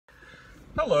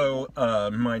Hello,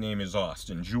 my name is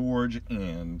Austin George,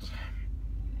 and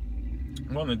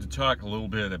I wanted to talk a little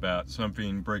bit about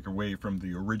something, break away from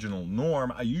the original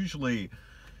norm. I usually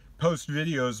post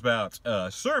videos about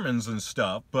sermons and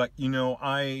stuff, but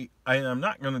I am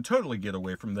not going to totally get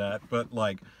away from that. But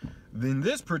like in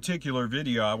this particular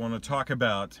video, I want to talk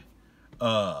about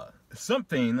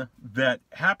something that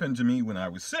happened to me when I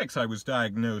was 6. I was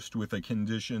diagnosed with a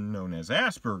condition known as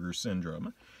Asperger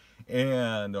syndrome.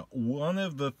 And one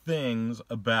of the things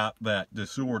about that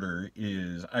disorder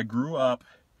is I grew up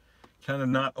kind of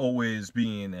not always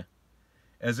being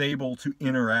as able to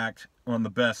interact on the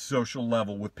best social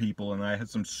level with people, and I had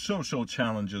some social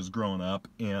challenges growing up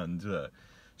and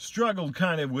struggled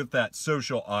kind of with that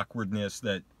social awkwardness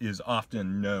that is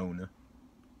often known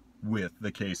with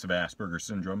the case of Asperger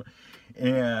syndrome.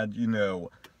 And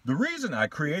the reason I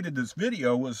created this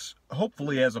video was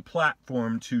hopefully as a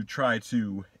platform to try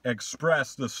to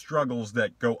express the struggles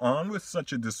that go on with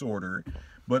such a disorder,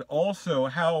 but also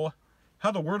how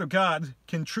the Word of God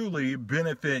can truly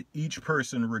benefit each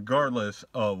person regardless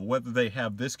of whether they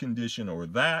have this condition or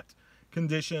that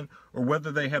condition, or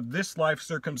whether they have this life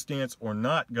circumstance or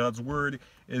not. God's Word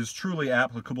is truly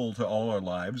applicable to all our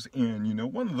lives.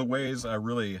 And one of the ways I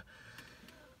really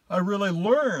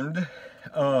learned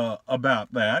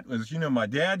about that was, my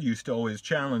dad used to always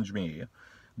challenge me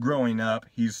growing up.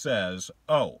 He says,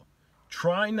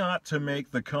 try not to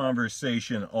make the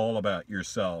conversation all about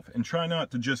yourself, and try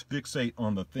not to just fixate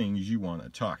on the things you want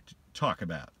to talk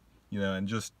about, and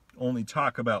just only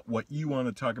talk about what you want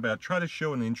to talk about. Try to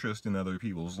show an interest in other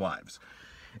people's lives.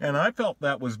 And I felt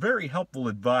that was very helpful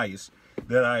advice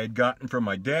that I had gotten from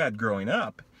my dad growing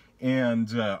up.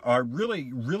 And I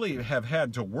really have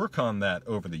had to work on that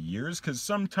over the years, because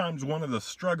sometimes one of the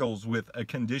struggles with a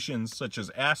condition such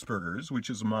as Asperger's, which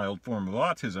is a mild form of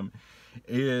autism,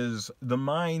 is the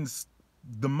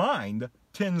mind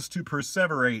tends to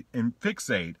perseverate and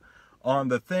fixate on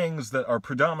the things that are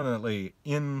predominantly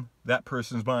in that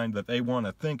person's mind that they want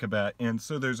to think about. And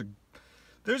so there's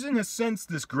in a sense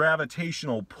this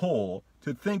gravitational pull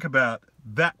to think about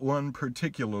that one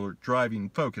particular driving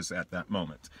focus at that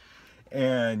moment.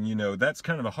 And that's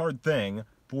kind of a hard thing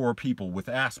for people with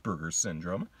Asperger's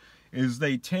syndrome, is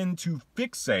they tend to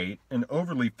fixate and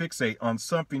overly fixate on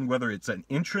something, whether it's an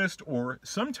interest or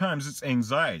sometimes it's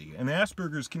anxiety. And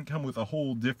Asperger's can come with a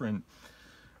whole different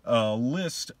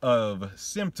list of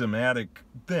symptomatic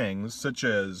things, such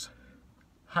as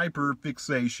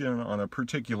hyperfixation on a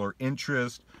particular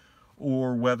interest,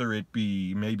 or whether it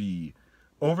be maybe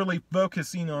overly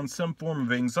focusing on some form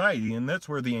of anxiety. And that's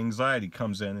where the anxiety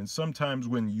comes in. And sometimes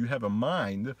when you have a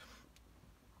mind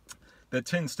that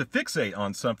tends to fixate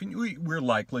on something, we're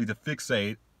likely to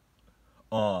fixate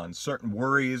on certain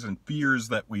worries and fears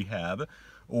that we have,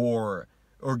 or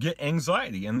get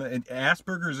anxiety. And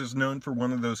Asperger's is known for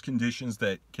one of those conditions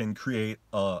that can create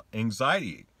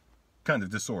anxiety kind of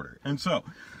disorder. And so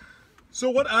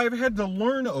what I've had to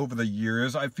learn over the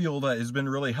years, I feel that has been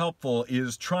really helpful,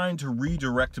 is trying to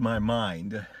redirect my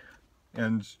mind.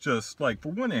 And just like, for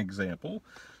one example,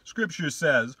 Scripture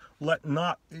says, let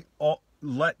none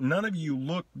of you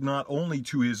look not only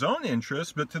to his own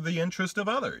interest, but to the interest of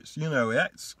others.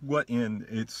 That's what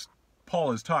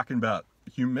Paul is talking about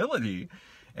humility,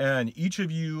 and each of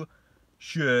you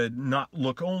should not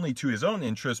look only to his own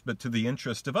interest, but to the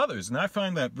interest of others. And I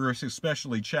find that verse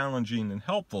especially challenging and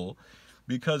helpful,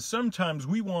 because sometimes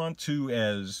we want to,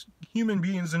 as human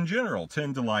beings in general,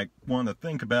 tend to want to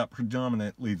think about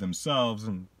predominantly themselves,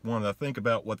 and want to think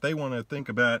about what they want to think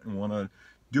about, and want to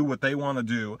do what they want to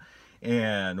do,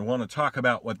 and want to talk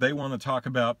about what they want to talk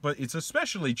about. But it's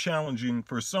especially challenging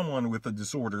for someone with a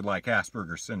disorder like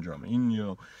Asperger syndrome.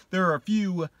 And there are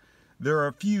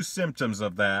a few symptoms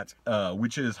of that,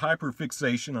 which is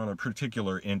hyperfixation on a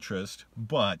particular interest.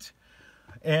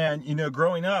 And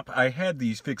growing up, I had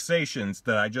these fixations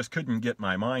that I just couldn't get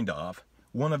my mind off.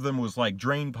 One of them was like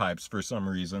drain pipes for some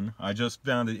reason. I just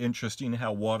found it interesting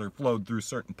how water flowed through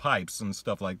certain pipes and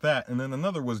stuff like that. And then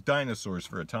another was dinosaurs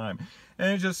for a time.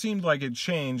 And it just seemed like it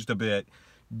changed a bit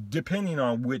depending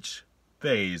on which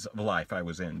phase of life I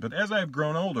was in. But as I've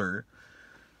grown older,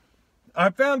 I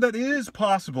found that it is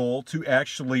possible to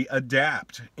actually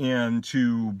adapt and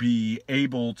to be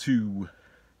able to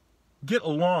get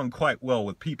along quite well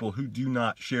with people who do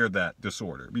not share that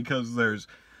disorder. Because there's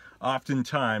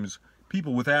oftentimes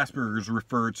people with Asperger's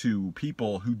refer to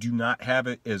people who do not have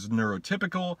it as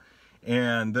neurotypical,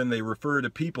 and then they refer to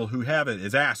people who have it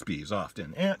as Aspies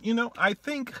often. And I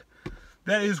think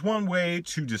that is one way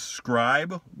to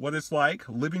describe what it's like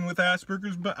living with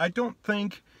Asperger's, but I don't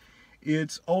think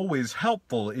it's always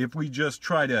helpful if we just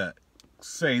try to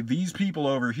say these people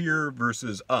over here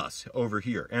versus us over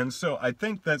here. And so I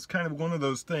think that's kind of one of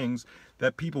those things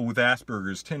that people with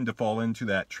Asperger's tend to fall into,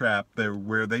 that trap there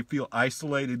where they feel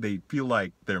isolated, they feel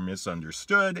like they're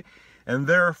misunderstood, and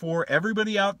therefore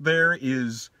everybody out there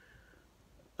is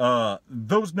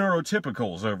those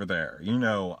neurotypicals over there. You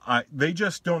know, they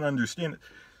just don't understand it.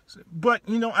 But,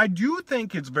 you know, I do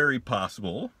think it's very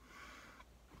possible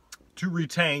to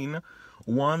retain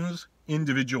one's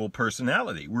individual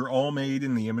personality. We're all made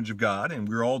in the image of God, and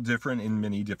we're all different in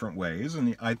many different ways,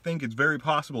 and I think it's very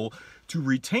possible to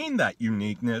retain that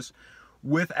uniqueness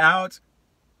without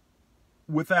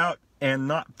and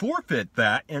not forfeit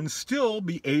that, and still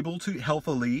be able to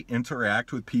healthily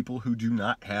interact with people who do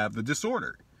not have the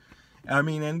disorder. I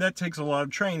mean, and that takes a lot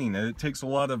of training, and it takes a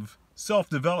lot of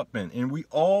self-development, and we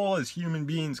all as human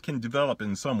beings can develop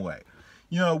in some way.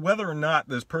 You know, whether or not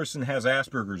this person has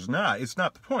Asperger's or not, it's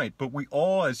not the point, but we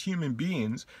all as human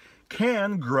beings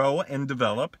can grow and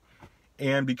develop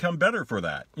and become better for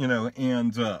that, you know.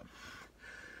 And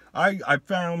I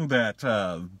found that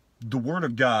the Word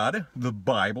of God, the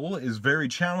Bible, is very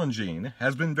challenging,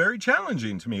 has been very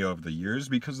challenging to me over the years,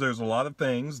 because there's a lot of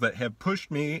things that have pushed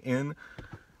me in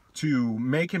to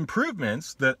make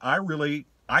improvements that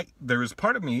there is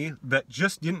part of me that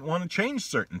just didn't want to change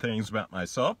certain things about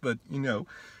myself. But, you know,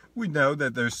 we know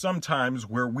that there's some times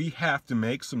where we have to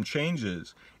make some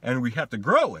changes, and we have to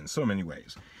grow in so many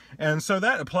ways. And so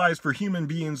that applies for human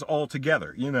beings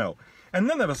altogether, you know. And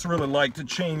none of us really like to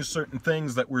change certain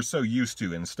things that we're so used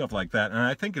to and stuff like that. And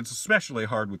I think it's especially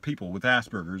hard with people with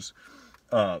Asperger's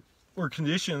or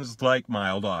conditions like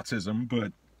mild autism.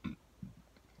 But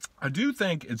I do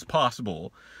think it's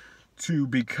possible to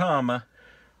become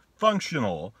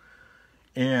functional,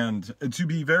 and to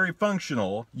be very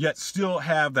functional, yet still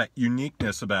have that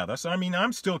uniqueness about us. I mean,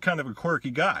 I'm still kind of a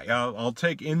quirky guy. I'll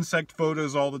take insect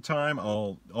photos all the time.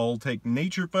 I'll take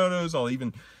nature photos. I'll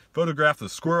even photograph the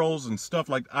squirrels and stuff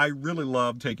like that. I really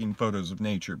love taking photos of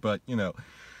nature, but, you know,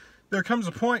 there comes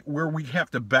a point where we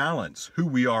have to balance who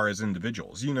we are as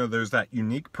individuals. You know, there's that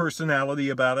unique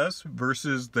personality about us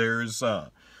versus there's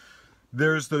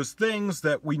those things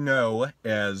that we know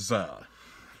as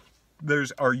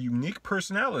there's our unique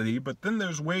personality, but then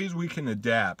there's ways we can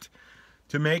adapt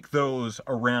to make those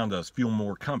around us feel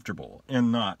more comfortable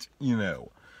and not, you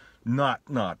know, not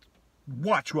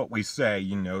watch what we say.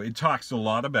 You know, it talks a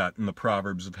lot about in the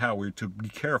Proverbs of how we're to be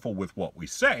careful with what we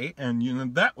say. And, you know,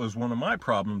 that was one of my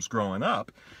problems growing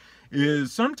up,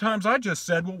 is sometimes I just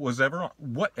said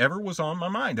whatever was on my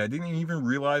mind. I didn't even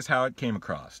realize how it came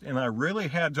across. And I really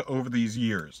had to, over these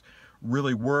years,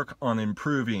 really work on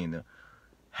improving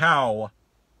how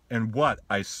and what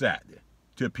I said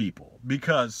to people,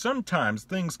 because sometimes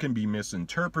things can be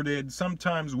misinterpreted.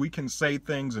 Sometimes we can say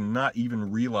things and not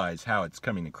even realize how it's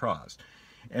coming across.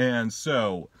 And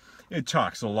so it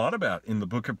talks a lot about in the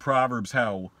book of Proverbs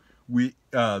how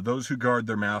those who guard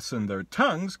their mouths and their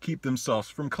tongues keep themselves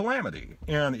from calamity.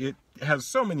 And it has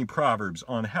so many proverbs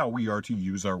on how we are to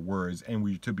use our words, and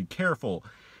we are to be careful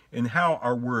in how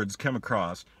our words come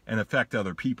across and affect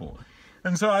other people.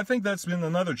 And so I think that's been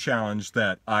another challenge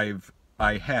that I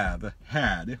have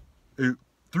had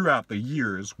throughout the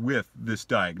years with this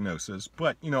diagnosis.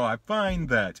 But, you know, I find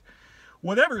that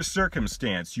whatever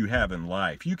circumstance you have in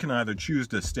life, you can either choose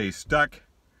to stay stuck,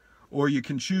 or you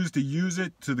can choose to use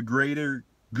it to the greater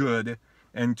good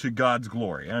and to God's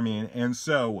glory. I mean, and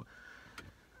so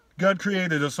God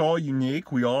created us all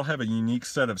unique. We all have a unique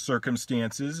set of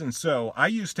circumstances. And so I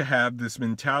used to have this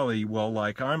mentality, well,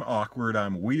 like, I'm awkward,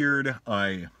 I'm weird,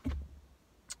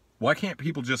 why can't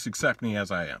people just accept me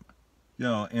as I am? You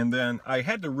know, and then I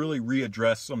had to really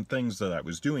readdress some things that I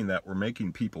was doing that were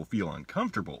making people feel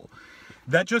uncomfortable.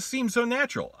 That just seemed so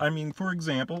natural. I mean, for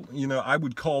example, you know, I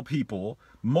would call people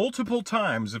multiple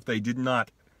times if they did not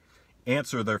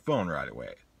answer their phone right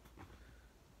away.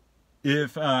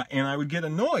 And I would get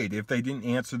annoyed if they didn't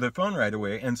answer their phone right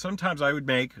away. And sometimes I would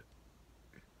make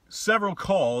several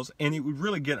calls, and it would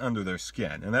really get under their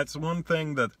skin. And that's one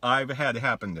thing that I've had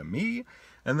happen to me.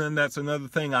 And then that's another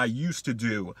thing I used to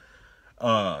do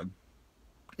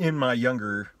in my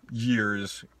younger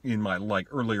years, in my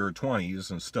earlier 20s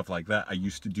and stuff like that. I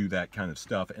used to do that kind of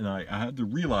stuff. And I had to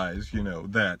realize, you know,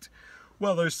 that,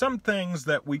 well, there's some things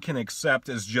that we can accept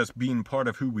as just being part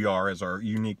of who we are as our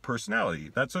unique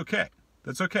personality. That's okay.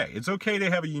 That's okay. It's okay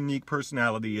to have a unique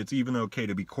personality. It's even okay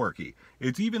to be quirky.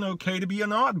 It's even okay to be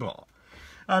an oddball.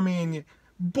 I mean,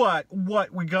 but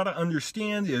what we got to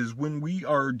understand is when we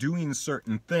are doing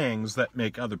certain things that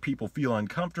make other people feel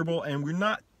uncomfortable, and we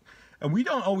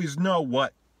don't always know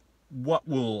what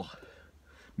will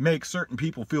make certain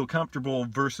people feel comfortable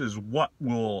versus what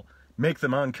will make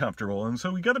them uncomfortable. And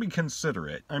so we got to be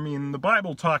considerate. I mean, the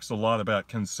Bible talks a lot about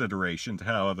consideration to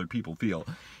how other people feel,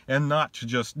 and not to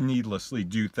just needlessly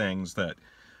do things that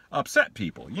upset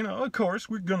people. You know, of course,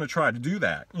 we're going to try to do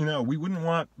that. You know, we wouldn't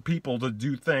want people to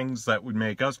do things that would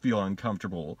make us feel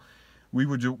uncomfortable. We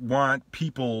would want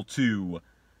people to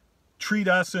treat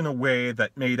us in a way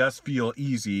that made us feel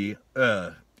easy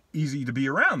to be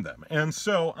around them. And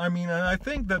so, I mean, and I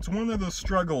think that's one of the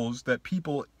struggles that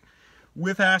people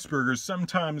with Asperger's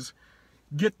sometimes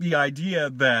get, the idea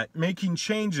that making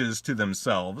changes to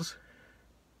themselves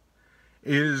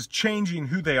is changing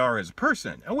who they are as a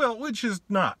person. Well, which is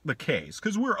not the case,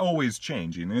 because we're always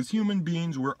changing. As human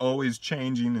beings, we're always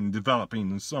changing and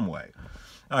developing in some way.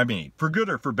 I mean, for good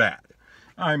or for bad.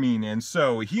 I mean, and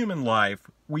so human life,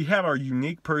 we have our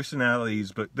unique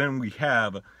personalities, but then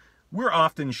we're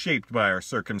often shaped by our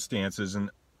circumstances,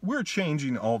 and we're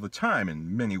changing all the time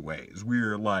in many ways.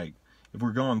 We're like, if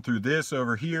we're going through this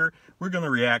over here, we're going to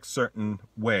react a certain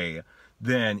way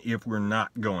than if we're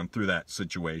not going through that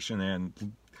situation.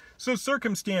 And so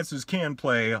circumstances can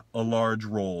play a large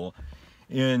role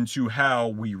into how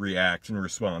we react and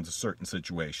respond to certain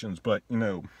situations. But, you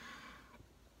know,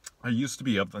 I used to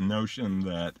be of the notion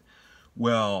that,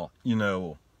 well, you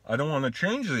know, I don't want to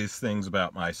change these things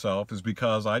about myself is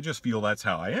because I just feel that's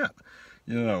how I am,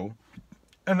 you know.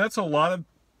 And that's a lot of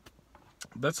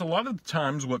the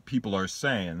times what people are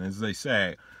saying is they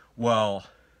say, well,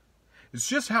 it's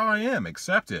just how I am,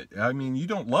 accept it. I mean, you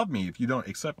don't love me if you don't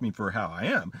accept me for how I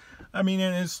am. I mean,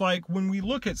 and it's like when we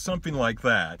look at something like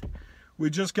that, we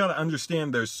just got to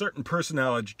understand there's certain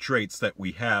personality traits that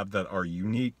we have that are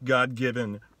unique,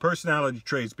 God-given personality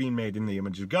traits being made in the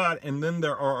image of God, and then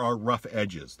there are our rough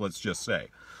edges, let's just say.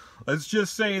 Let's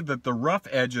just say that the rough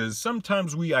edges,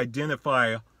 sometimes we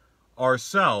identify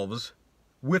ourselves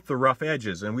with the rough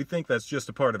edges, and we think that's just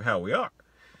a part of how we are.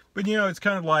 But, you know, it's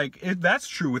kind of like, that's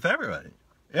true with everybody.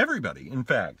 Everybody, in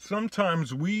fact.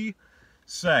 Sometimes we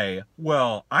say,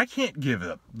 well, I can't give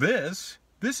up this.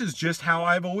 This is just how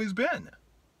I've always been.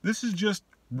 This is just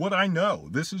what I know.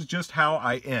 This is just how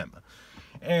I am.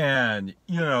 And,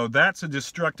 you know, that's a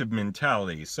destructive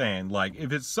mentality, saying, like,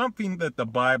 if it's something that the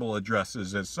Bible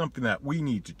addresses as something that we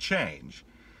need to change,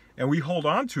 and we hold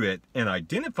on to it and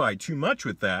identify too much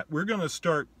with that, we're going to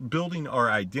start building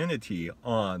our identity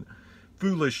on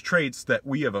foolish traits that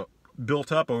we have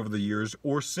built up over the years,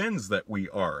 or sins that we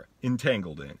are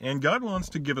entangled in. And God wants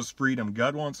to give us freedom.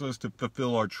 God wants us to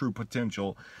fulfill our true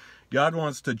potential. God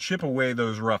wants to chip away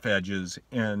those rough edges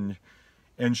and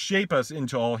shape us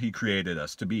into all He created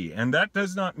us to be. And that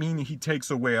does not mean He takes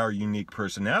away our unique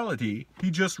personality.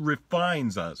 He just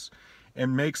refines us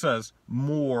and makes us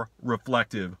more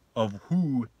reflective of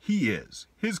who He is,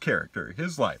 His character,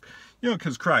 His life. You know,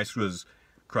 because Christ was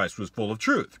full of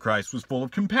truth. Christ was full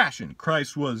of compassion.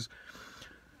 Christ was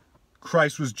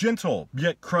gentle,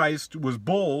 yet Christ was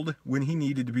bold when He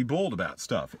needed to be bold about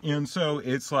stuff. And so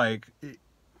it's like,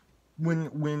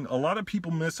 when a lot of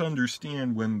people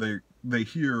misunderstand when they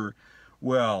hear,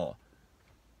 well,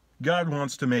 God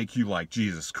wants to make you like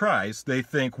Jesus Christ, they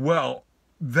think, well,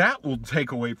 that will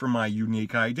take away from my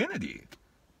unique identity.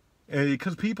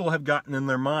 Because people have gotten in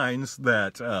their minds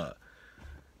that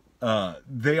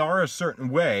they are a certain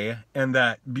way, and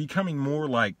that becoming more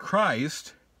like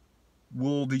Christ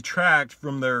will detract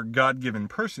from their God-given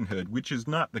personhood, which is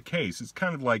not the case. It's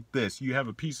kind of like this. You have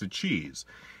a piece of cheese,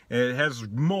 and it has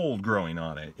mold growing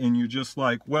on it, and you're just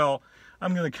like, well,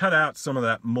 I'm going to cut out some of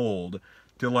that mold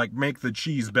to, like, make the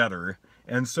cheese better,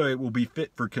 and so it will be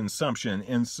fit for consumption.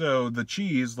 And so the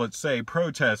cheese, let's say,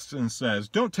 protests and says,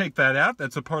 don't take that out,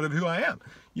 that's a part of who I am.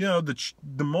 You know,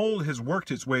 the mold has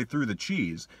worked its way through the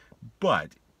cheese,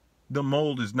 but the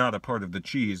mold is not a part of the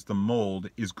cheese. The mold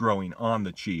is growing on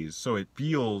the cheese. So it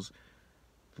feels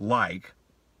like,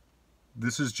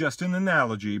 this is just an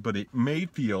analogy, but it may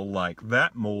feel like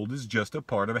that mold is just a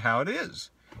part of how it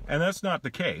is. And that's not the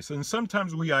case. And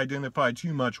sometimes we identify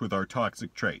too much with our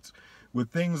toxic traits, with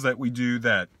things that we do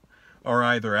that are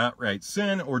either outright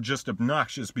sin or just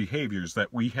obnoxious behaviors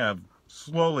that we have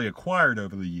slowly acquired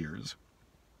over the years.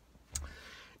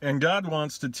 And God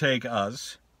wants to take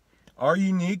us, our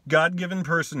unique God-given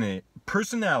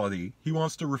personality, He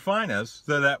wants to refine us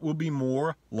so that we'll be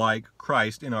more like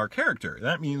Christ in our character.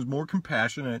 That means more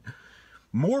compassionate,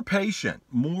 more patient,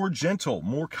 more gentle,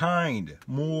 more kind,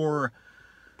 more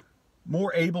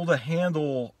able to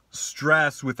handle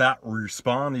stress without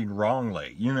responding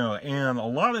wrongly. You know, and a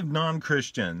lot of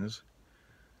non-Christians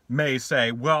may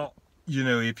say, well, you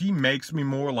know, if He makes me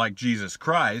more like Jesus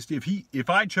Christ, if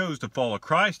I chose to follow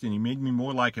Christ and He made me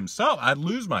more like Himself, I'd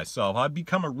lose myself. I'd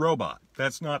become a robot.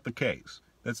 That's not the case.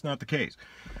 That's not the case.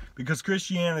 Because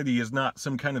Christianity is not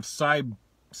some kind of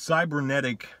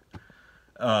cybernetic,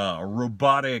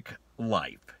 robotic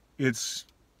life. It's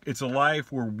a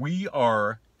life where we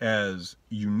are, as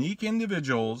unique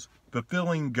individuals,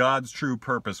 fulfilling God's true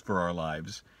purpose for our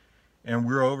lives. And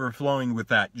we're overflowing with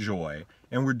that joy.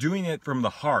 And we're doing it from the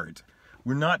heart.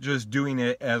 We're not just doing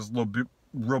it as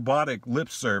robotic lip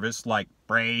service like,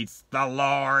 praise the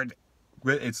Lord.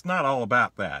 It's not all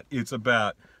about that. It's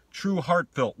about true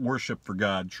heartfelt worship for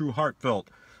God, true heartfelt.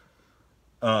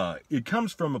 It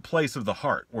comes from a place of the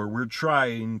heart where we're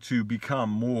trying to become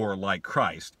more like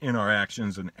Christ in our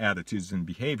actions and attitudes and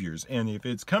behaviors. And if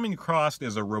it's coming across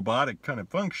as a robotic kind of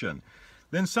function,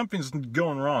 then something's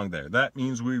going wrong there. That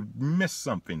means we missed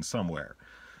something somewhere.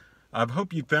 I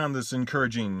hope you found this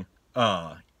encouraging,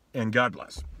 and God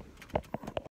bless.